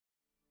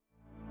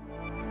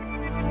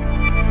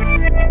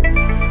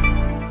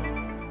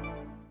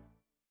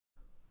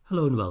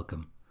Hello and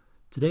welcome.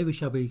 Today we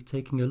shall be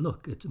taking a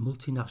look at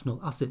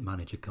multinational asset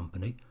manager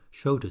company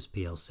Schroders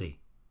PLC.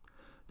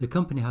 The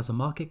company has a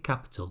market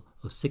capital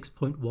of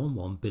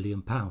 £6.11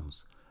 billion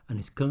and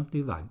is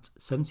currently ranked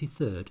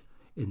 73rd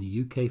in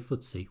the UK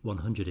FTSE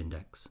 100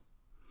 index.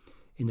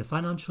 In the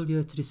financial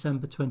year to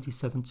December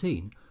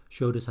 2017,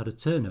 Schroders had a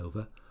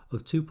turnover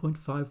of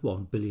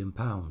 £2.51 billion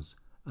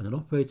and an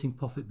operating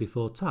profit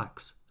before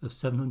tax of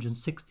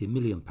 £760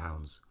 million,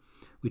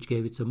 which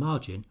gave it a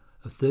margin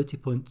of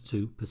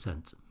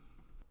 30.2%.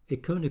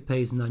 It currently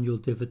pays an annual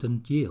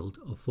dividend yield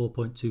of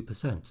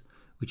 4.2%,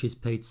 which is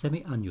paid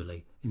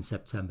semi-annually in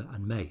September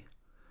and May.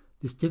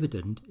 This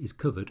dividend is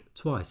covered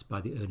twice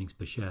by the earnings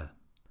per share.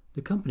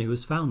 The company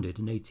was founded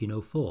in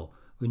 1804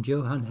 when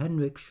Johann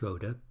Henrik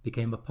Schroder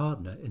became a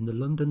partner in the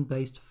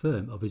London-based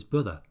firm of his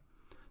brother.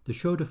 The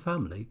Schroder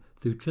family,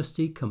 through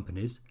trustee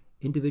companies,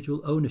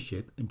 individual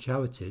ownership and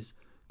charities,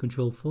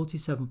 control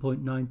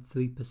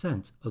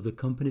 47.93% of the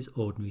company's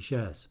ordinary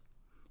shares.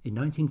 In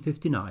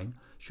 1959,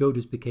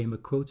 Schroders became a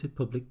quoted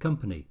public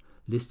company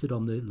listed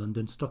on the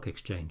London Stock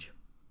Exchange.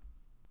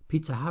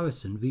 Peter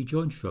Harrison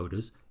rejoined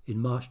Schroders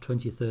in March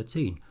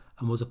 2013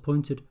 and was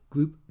appointed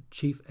Group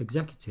Chief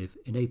Executive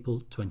in April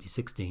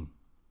 2016.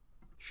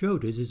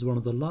 Schroders is one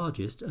of the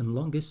largest and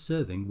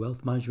longest-serving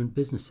wealth management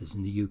businesses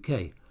in the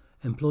UK,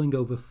 employing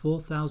over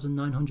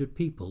 4,900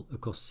 people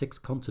across 6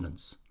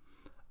 continents.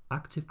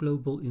 Active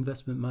global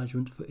investment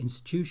management for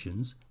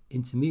institutions,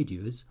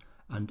 intermediaries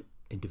and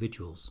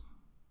individuals.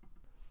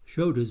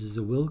 Schroders is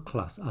a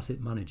world-class asset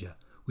manager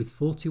with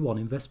 41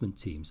 investment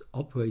teams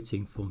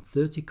operating from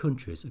 30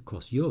 countries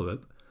across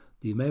Europe,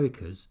 the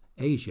Americas,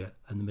 Asia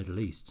and the Middle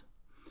East.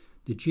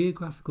 The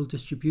geographical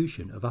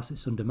distribution of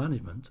assets under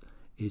management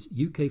is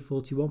UK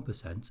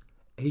 41%,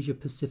 Asia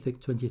Pacific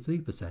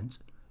 23%,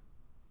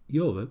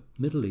 Europe,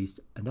 Middle East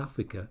and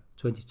Africa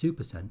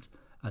 22%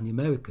 and the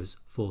Americas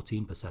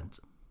 14%.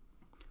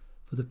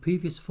 For the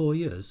previous 4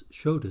 years,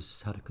 Schroders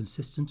has had a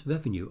consistent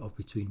revenue of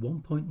between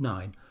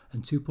 £1.9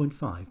 and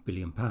 £2.5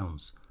 billion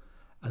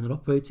and an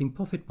operating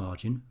profit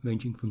margin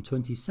ranging from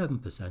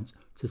 27%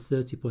 to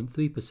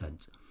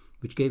 30.3%,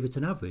 which gave it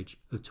an average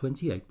of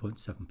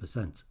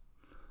 28.7%.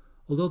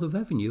 Although the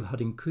revenue had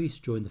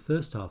increased during the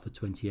first half of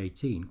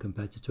 2018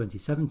 compared to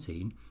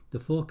 2017, the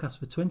forecast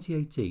for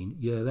 2018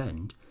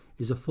 year-end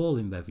is a fall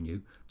in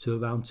revenue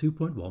to around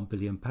 £2.1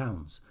 billion,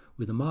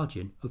 with a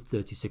margin of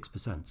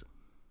 36%.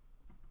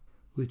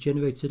 With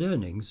generated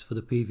earnings for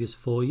the previous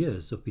 4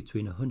 years of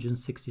between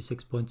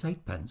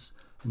 166.8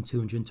 and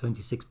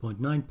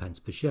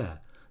 226.9 per share,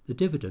 the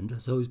dividend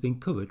has always been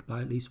covered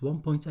by at least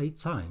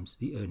 1.8 times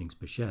the earnings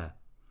per share.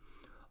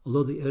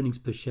 Although the earnings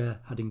per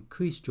share had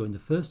increased during the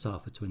first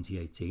half of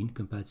 2018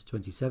 compared to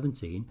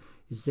 2017,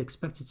 it is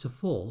expected to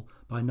fall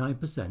by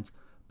 9%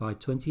 by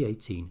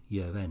 2018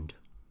 year-end.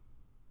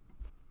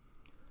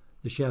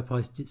 The share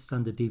price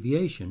standard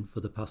deviation for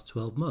the past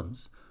 12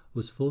 months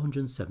was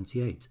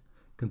 478,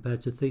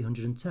 compared to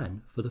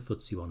 310 for the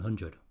FTSE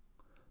 100.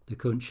 The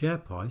current share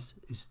price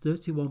is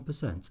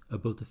 31%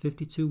 above the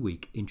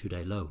 52-week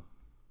intraday low.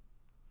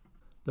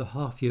 The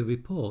half-year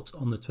report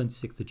on the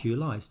 26th of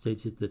July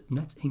stated that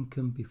net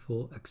income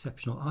before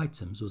exceptional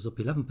items was up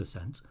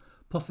 11%,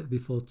 profit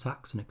before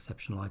tax and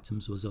exceptional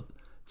items was up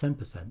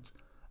 10%,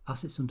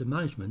 assets under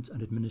management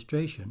and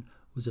administration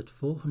was at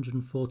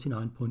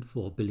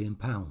 £449.4 billion,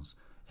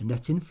 and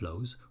net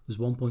inflows was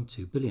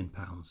 £1.2 billion.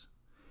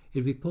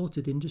 It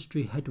reported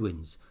industry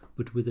headwinds,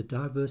 but with a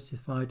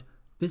diversified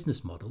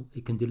business model,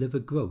 it can deliver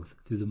growth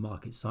through the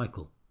market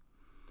cycle.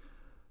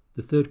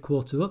 The third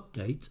quarter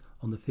update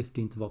on the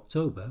 15th of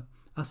October,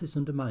 assets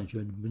under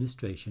management and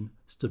administration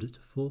stood at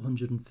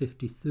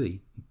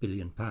 £453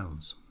 billion. On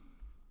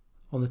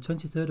the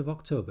 23rd of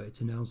October, it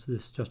announced the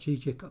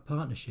strategic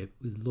partnership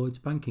with Lloyds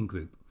Banking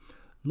Group.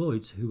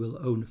 Lloyds, who will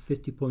own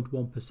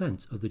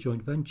 50.1% of the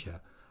joint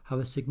venture, have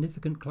a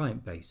significant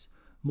client base,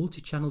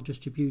 multi-channel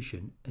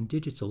distribution and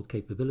digital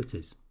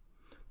capabilities.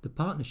 The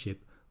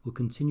partnership will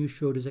continue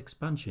Schroders'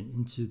 expansion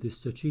into the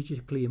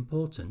strategically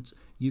important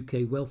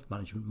UK wealth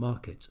management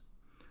market.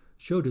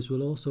 Schroders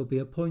will also be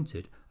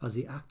appointed as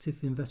the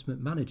active investment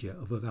manager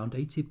of around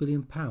 £80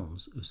 billion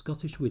of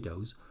Scottish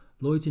widows,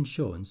 Lloyds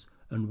Insurance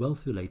and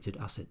wealth-related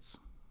assets.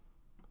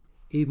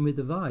 Even with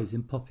the rise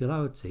in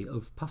popularity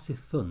of passive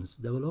funds,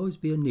 there will always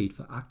be a need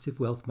for active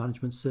wealth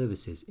management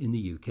services in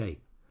the UK.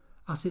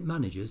 Asset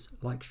managers,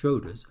 like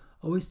Schroders,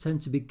 always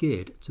tend to be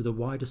geared to the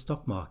wider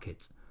stock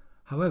market.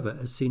 However,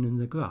 as seen in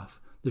the graph,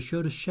 the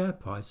Schroders share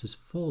price has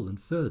fallen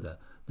further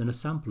than a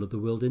sample of the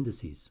world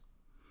indices.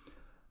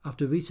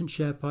 After recent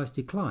share price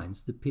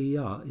declines, the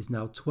PER is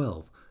now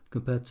 12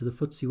 compared to the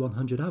FTSE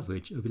 100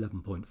 average of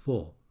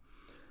 11.4.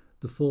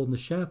 The fall in the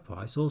share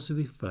price also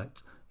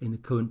reflects in the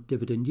current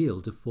dividend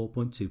yield of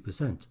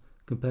 4.2%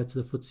 compared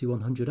to the FTSE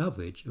 100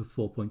 average of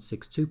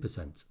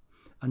 4.62%,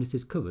 and it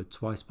is covered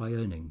twice by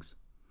earnings.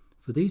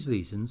 For these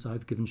reasons,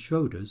 I've given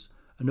Schroders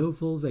an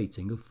overall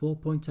rating of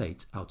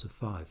 4.8 out of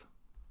 5.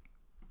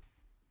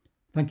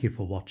 Thank you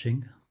for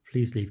watching.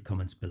 Please leave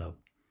comments below.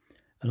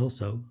 And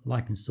also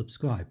like and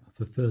subscribe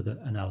for further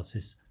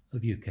analysis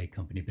of UK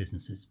company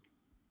businesses.